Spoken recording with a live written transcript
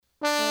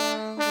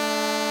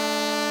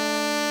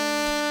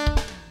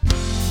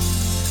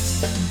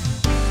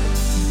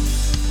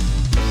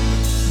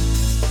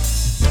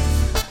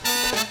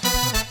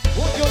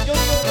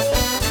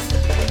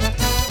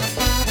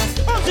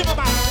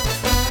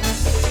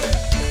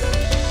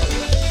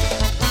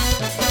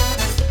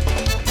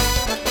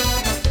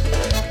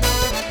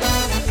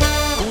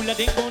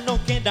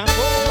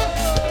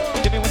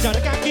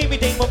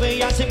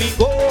see me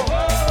go.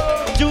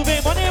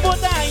 Juve money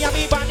but I am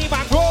me body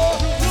back row.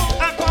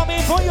 I'm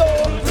coming for you.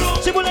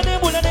 See bulane.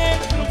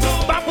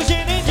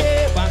 Pushe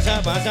ninja.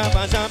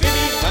 Pasa,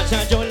 baby.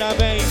 Pasa jola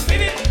bay.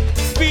 Speed.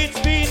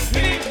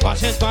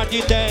 Passes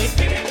party day.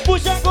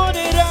 Pushe go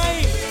the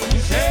right.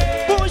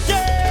 Pushe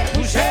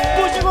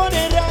go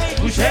the right.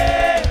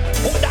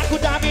 Onda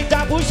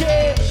kudamita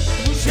pushe.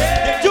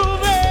 The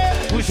Juve.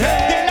 The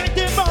like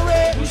the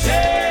Murray.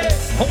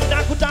 Onda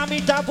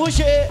kudamita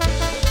pushe.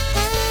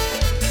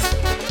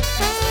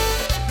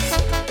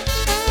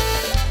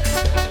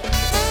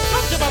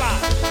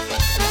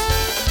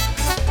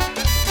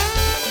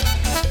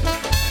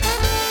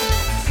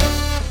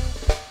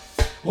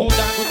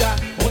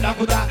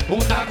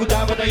 Unda kuda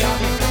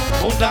wadayami.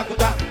 Unda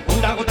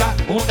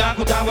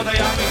kuda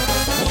wadayami.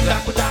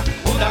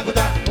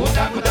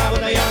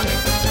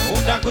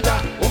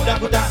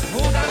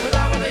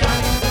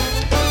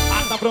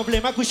 Alta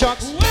problema com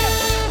choques.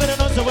 Pero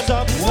não sou what's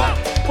up.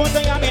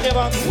 Wadayami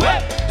never.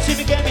 Se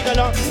me quer me dá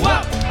logo.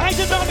 Aí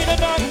você não me dá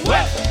logo.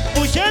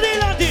 Puxa de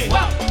lado.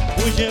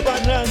 Puxa pra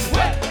trás.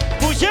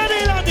 Puxa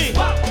de lado.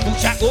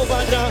 Puxa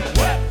pra trás.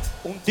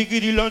 Tigre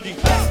de lado.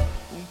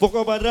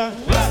 Pouco pra trás.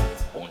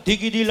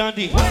 Tigre de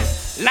lado.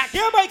 La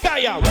que vai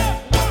cair.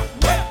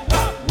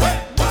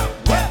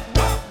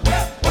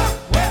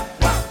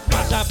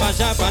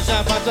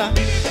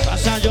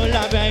 Passa yo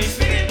la vez.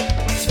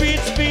 Speed.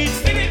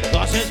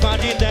 Entonces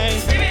party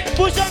day.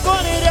 Pusha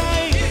con el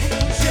rey.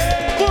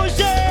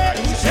 Pusha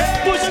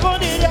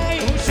con el rey.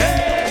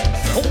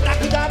 Una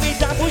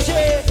kudamita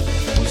pushe.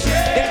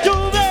 De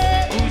Juve.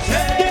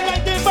 De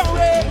like the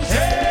Murray.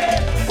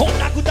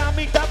 Una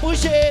kudamita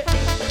pushe.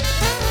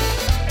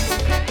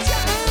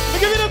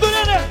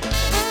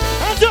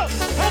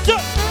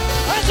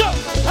 Hands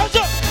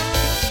up.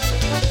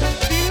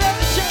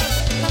 Delicious.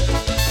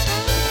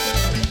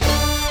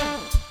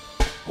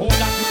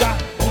 Una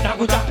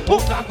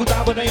kuda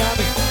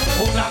wadayami.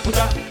 Una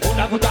kuda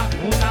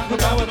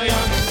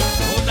wadayami.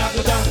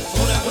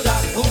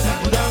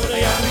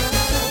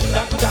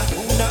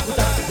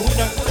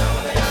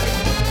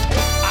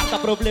 Hasta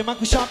problema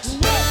com choques.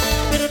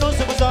 Pero não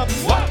sei what's up.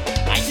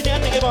 Aí se der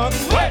tem que box.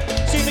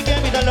 Se me quer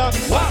me dá logo.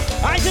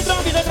 Aí se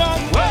droga me dá droga.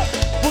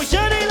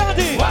 Puxa de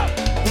lado.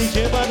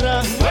 Puxa pra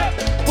trás.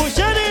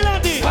 Puxa de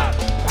lado.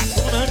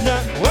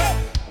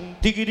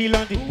 Tigre de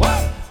lado.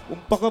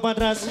 Pouco pra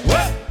trás.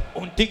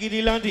 Tigre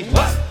de lado.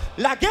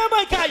 La que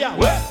vai cair.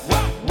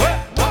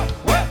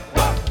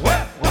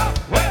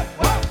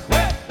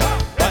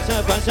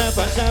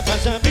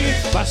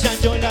 Passa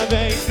yo la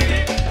vez.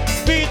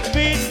 Speed.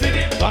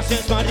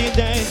 Passes party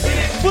day.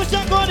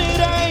 Pusha con el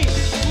rey.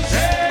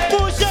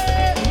 Pusha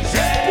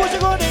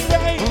con el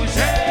rey.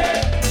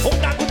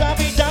 Una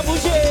kudamita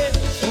pushe.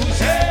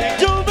 De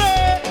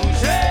Juve.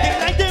 De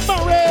like the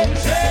Murray.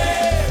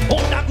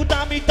 Una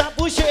kudamita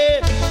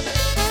pushe.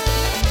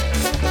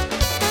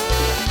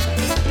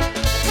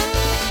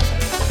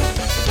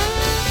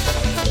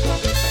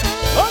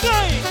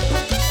 Okay.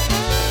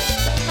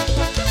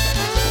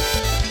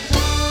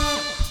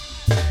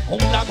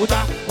 Onda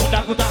kuda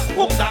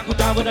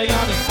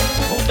wadayami.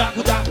 Onda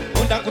kuda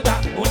wadayami.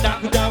 Onda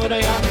kuda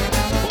wadayami.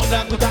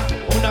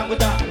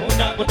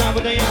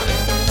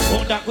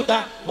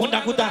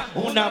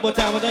 Onda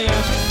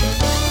wadayami.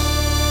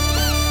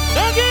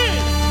 Again.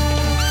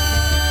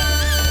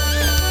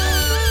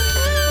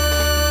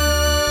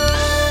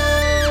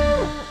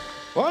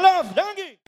 All of that.